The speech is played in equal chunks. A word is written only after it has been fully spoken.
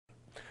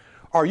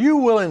Are you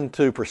willing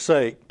to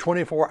forsake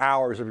 24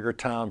 hours of your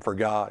time for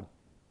God?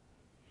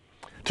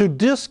 To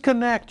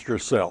disconnect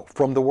yourself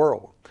from the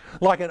world,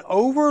 like an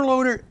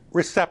overloaded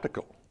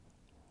receptacle,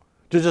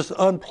 to just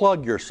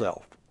unplug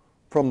yourself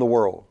from the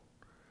world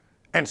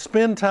and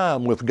spend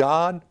time with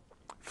God,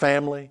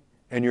 family,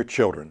 and your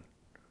children.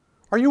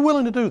 Are you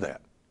willing to do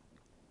that?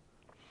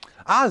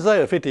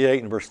 Isaiah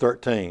 58 and verse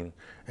 13,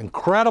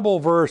 incredible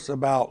verse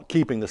about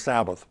keeping the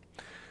Sabbath,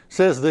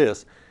 says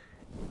this: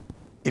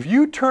 if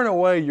you turn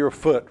away your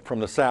foot from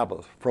the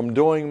Sabbath, from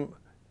doing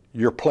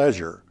your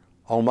pleasure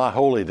on my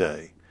holy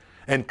day,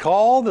 and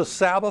call the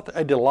Sabbath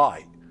a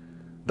delight,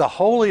 the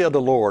holy of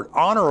the Lord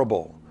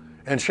honorable,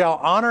 and shall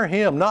honor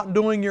him, not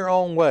doing your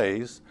own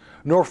ways,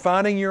 nor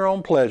finding your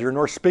own pleasure,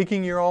 nor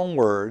speaking your own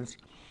words,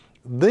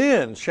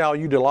 then shall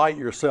you delight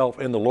yourself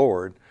in the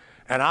Lord,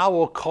 and I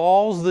will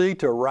cause thee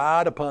to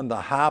ride upon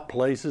the high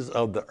places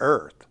of the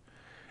earth,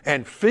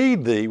 and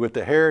feed thee with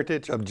the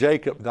heritage of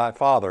Jacob thy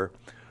father,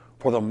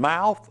 for the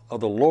mouth of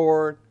the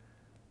Lord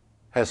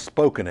has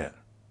spoken it.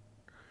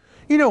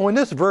 You know, when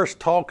this verse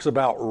talks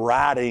about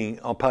riding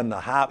upon the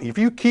high, if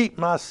you keep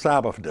my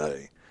Sabbath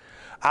day,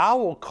 I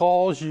will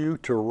cause you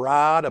to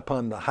ride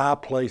upon the high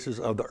places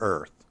of the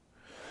earth.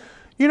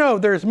 You know,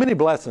 there's many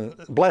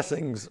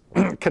blessings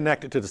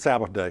connected to the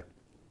Sabbath day.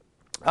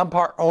 I'm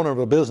part owner of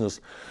a business,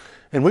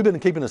 and we've been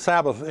keeping the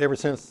Sabbath ever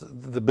since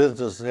the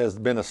business has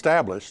been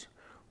established.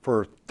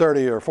 For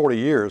 30 or 40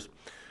 years,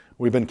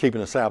 we've been keeping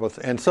the Sabbath.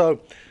 And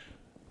so,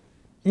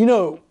 you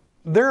know,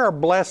 there are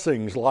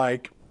blessings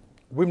like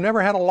we've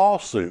never had a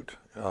lawsuit.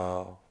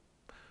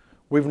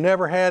 We've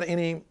never had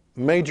any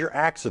major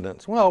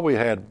accidents. Well, we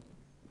had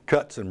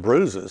cuts and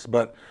bruises,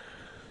 but,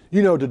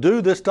 you know, to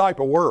do this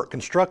type of work,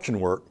 construction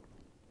work,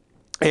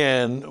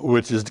 and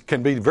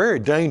can be very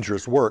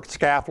dangerous work,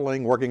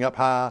 scaffolding, working up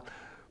high,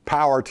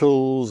 power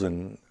tools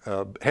and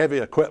heavy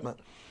equipment,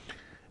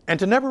 and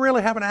to never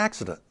really have an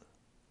accident,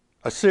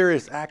 a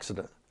serious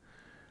accident.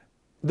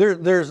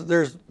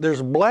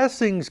 There's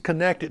blessings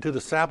connected to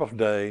the Sabbath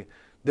day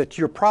that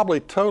you're probably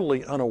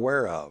totally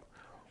unaware of.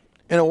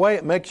 In a way,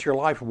 it makes your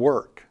life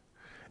work.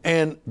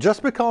 And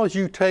just because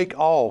you take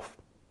off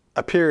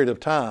a period of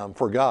time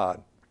for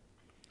God,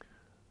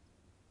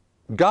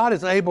 God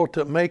is able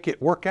to make it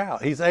work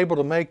out. He's able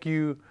to make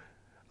you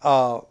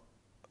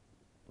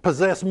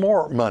possess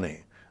more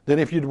money than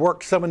if you'd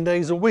worked 7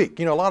 days a week.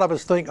 You know, a lot of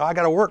us think, oh, I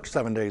got to work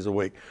 7 days a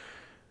week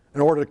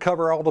in order to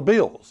cover all the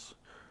bills.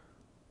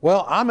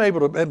 Well, I've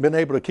been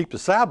able to keep the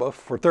Sabbath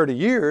for 30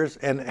 years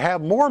and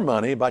have more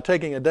money by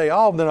taking a day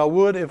off than I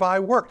would if I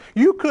worked.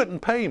 You couldn't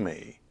pay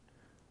me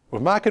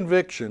with my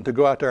conviction to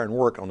go out there and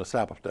work on the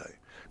Sabbath day,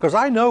 because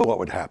I know what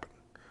would happen.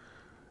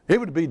 It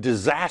would be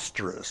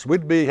disastrous.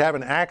 We'd be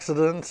having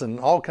accidents and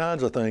all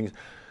kinds of things,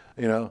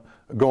 you know,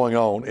 going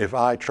on if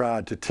I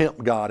tried to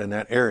tempt God in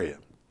that area.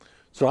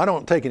 So I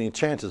don't take any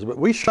chances, but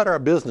we shut our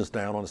business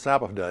down on the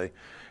Sabbath day,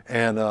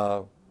 and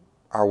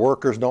our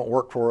workers don't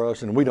work for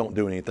us, and we don't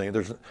do anything.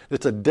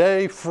 It's a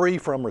day free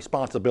from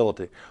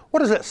responsibility.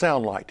 What does that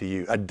sound like to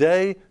you? A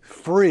day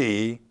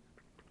free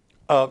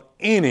of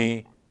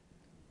any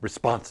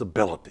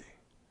responsibility.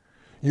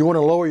 You want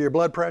to lower your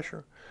blood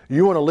pressure?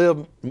 You want to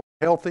live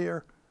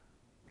healthier?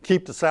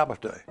 Keep the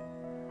Sabbath day.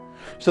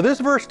 So this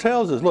verse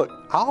tells us, look,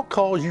 I'll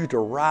cause you to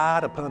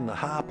ride upon the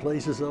high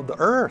places of the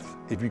earth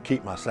if you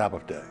keep my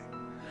Sabbath day.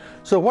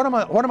 So what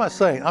am I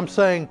saying? I'm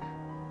saying,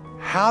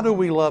 how do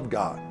we love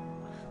God?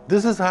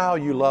 This is how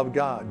you love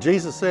God.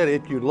 Jesus said,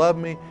 if you love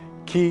me,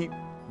 keep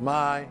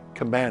my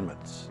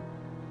commandments.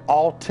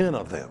 All 10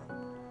 of them.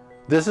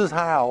 This is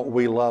how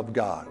we love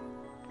God.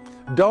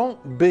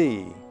 Don't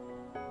be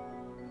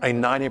a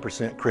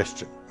 90%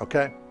 Christian,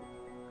 okay?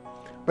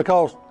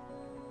 Because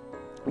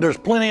there's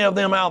plenty of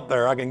them out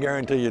there, I can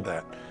guarantee you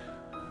that.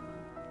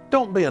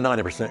 Don't be a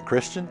 90%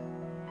 Christian.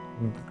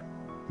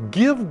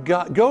 Give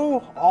God, go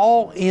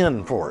all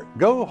in for it.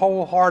 Go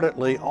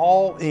wholeheartedly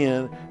all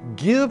in.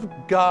 Give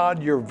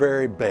God your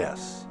very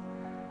best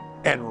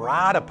and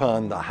ride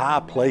upon the high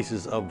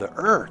places of the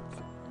earth.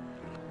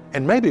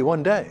 And maybe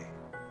one day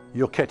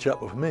you'll catch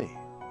up with me.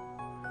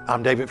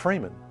 I'm David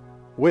Freeman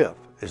with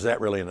Is That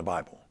Really in the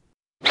Bible?